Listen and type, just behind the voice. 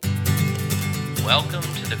Welcome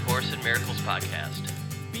to the Course in Miracles podcast.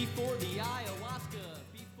 Before the ayahuasca,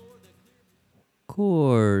 before the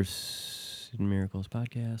Course in Miracles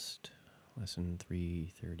podcast, lesson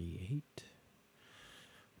 338.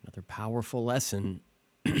 Another powerful lesson,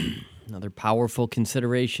 another powerful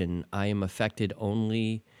consideration. I am affected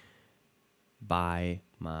only by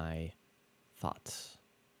my thoughts.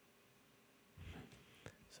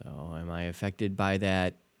 So, am I affected by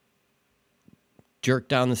that jerk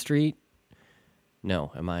down the street?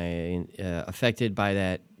 No. Am I affected by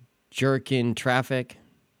that jerk in traffic?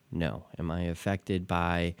 No. Am I affected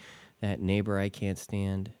by that neighbor I can't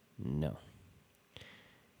stand? No.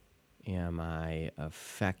 Am I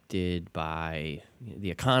affected by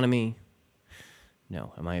the economy?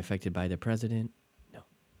 No. Am I affected by the president? No.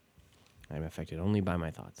 I'm affected only by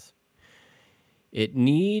my thoughts. It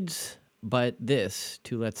needs but this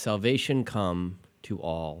to let salvation come to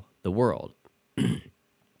all the world.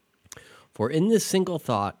 For in this single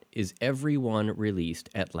thought is every one released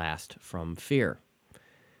at last from fear.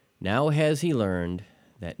 Now has he learned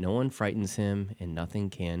that no one frightens him and nothing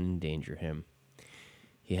can endanger him.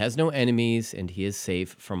 He has no enemies and he is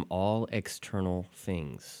safe from all external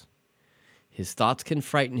things. His thoughts can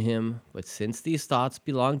frighten him, but since these thoughts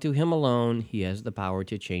belong to him alone, he has the power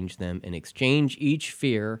to change them and exchange each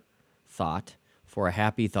fear thought for a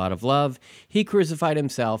happy thought of love. He crucified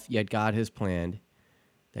himself, yet God has planned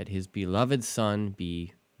that his beloved Son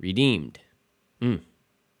be redeemed.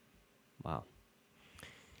 Wow.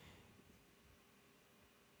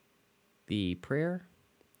 The prayer.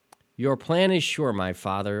 Your plan is sure, my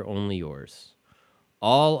Father, only yours.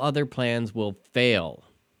 All other plans will fail.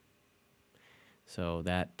 So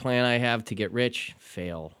that plan I have to get rich,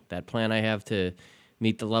 fail. That plan I have to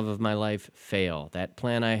meet the love of my life, fail. That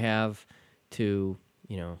plan I have to,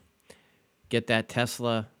 get that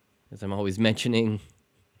Tesla, as I'm always mentioning,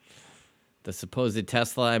 the supposed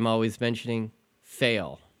Tesla I'm always mentioning,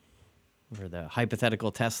 fail. Or the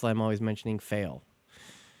hypothetical Tesla I'm always mentioning, fail.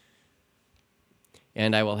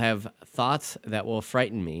 And I will have thoughts that will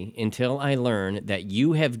frighten me until I learn that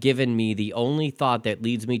you have given me the only thought that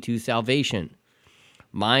leads me to salvation.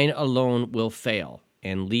 Mine alone will fail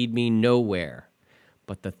and lead me nowhere.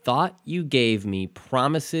 But the thought you gave me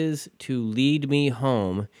promises to lead me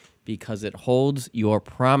home because it holds your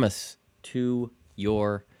promise to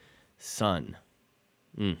your Son.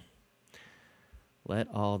 Let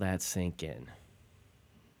all that sink in.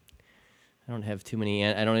 I don't have any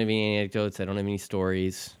anecdotes. I don't have any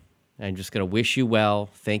stories. I'm just going to wish you well.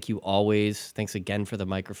 Thank you always. Thanks again for the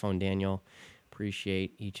microphone, Daniel.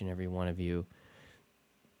 Appreciate each and every one of you.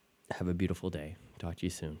 Have a beautiful day. Talk to you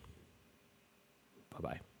soon.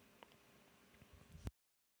 Bye-bye.